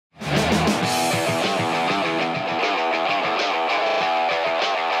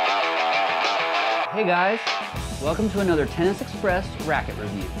Hey guys, welcome to another Tennis Express racket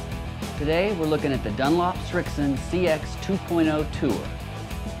review. Today we're looking at the Dunlop Srixon CX 2.0 Tour.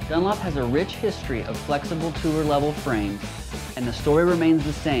 Dunlop has a rich history of flexible tour level frames, and the story remains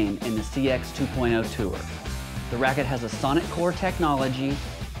the same in the CX 2.0 Tour. The racket has a sonic core technology,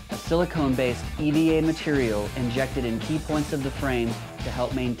 a silicone-based EVA material injected in key points of the frame to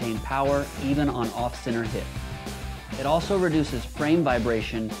help maintain power even on off-center hit. It also reduces frame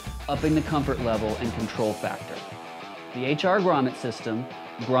vibration, upping the comfort level and control factor. The HR grommet system,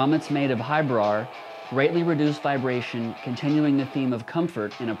 grommets made of Hybrar, greatly reduce vibration, continuing the theme of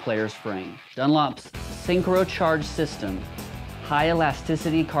comfort in a player's frame. Dunlop's Synchro charge system, high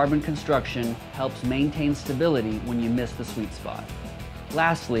elasticity carbon construction, helps maintain stability when you miss the sweet spot.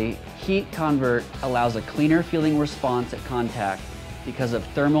 Lastly, heat convert allows a cleaner feeling response at contact because of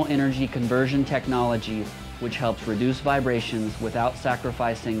thermal energy conversion technology, which helps reduce vibrations without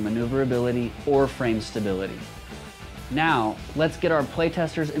sacrificing maneuverability or frame stability. Now, let's get our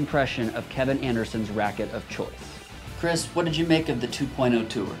playtester's impression of Kevin Anderson's racket of choice. Chris, what did you make of the 2.0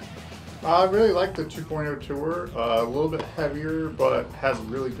 Tour? I really like the 2.0 Tour. A little bit heavier, but has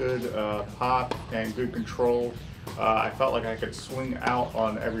really good pop and good control. I felt like I could swing out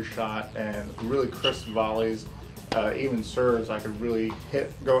on every shot and really crisp volleys. Even serves, I could really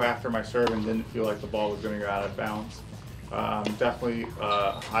go after my serve and didn't feel like the ball was going to go out of bounds. Definitely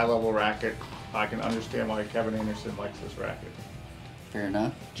a high-level racket. I can understand why Kevin Anderson likes this racket. Fair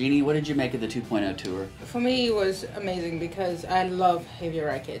enough. Jeannie, what did you make of the 2.0 Tour? For me, it was amazing because I love heavier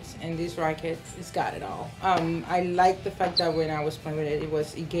rackets, and this racket, it's got it all. I like the fact that when I was playing with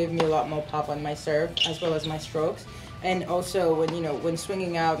it, it gave me a lot more pop on my serve as well as my strokes. And also, when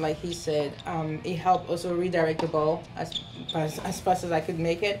swinging out, like he said, it helped also redirect the ball as fast as I could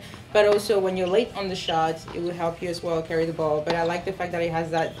make it. But also, when you're late on the shots, it would help you as well carry the ball. But I like the fact that it has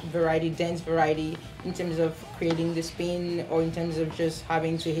that variety, dense variety, in terms of creating the spin or in terms of just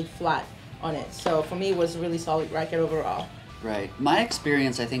having to hit flat on it. So for me, it was a really solid racket overall. Right. My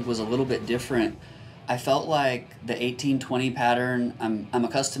experience, I think, was a little bit different. I felt like the 18-20 pattern, I'm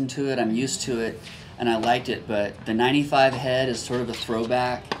accustomed to it, I'm used to it, and I liked it, but the 95 head is sort of a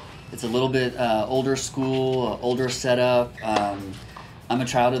throwback. It's a little bit older school, older setup. I'm a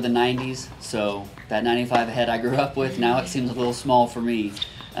child of the 90s, so that 95 head I grew up with, now it seems a little small for me,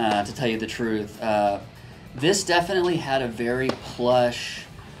 to tell you the truth. This definitely had a very plush,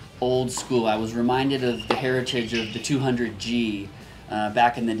 old school. I was reminded of the heritage of the 200G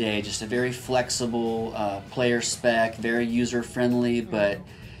back in the day, just a very flexible player spec, very user-friendly, but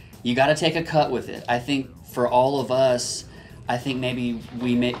you got to take a cut with it. I think for all of us, I think maybe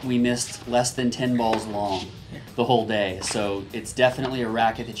we missed less than 10 balls long the whole day. So it's definitely a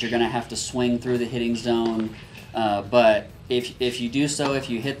racket that you're going to have to swing through the hitting zone. But if you do so, if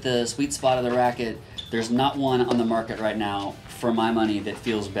you hit the sweet spot of the racket, there's not one on the market right now, for my money, that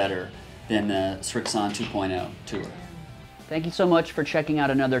feels better than the Srixon 2.0 Tour. Thank you so much for checking out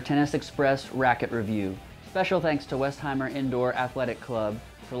another Tennis Express racket review. Special thanks to Westheimer Indoor Athletic Club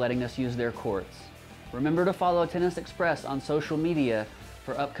for letting us use their courts. Remember to follow Tennis Express on social media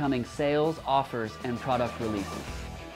for upcoming sales, offers, and product releases.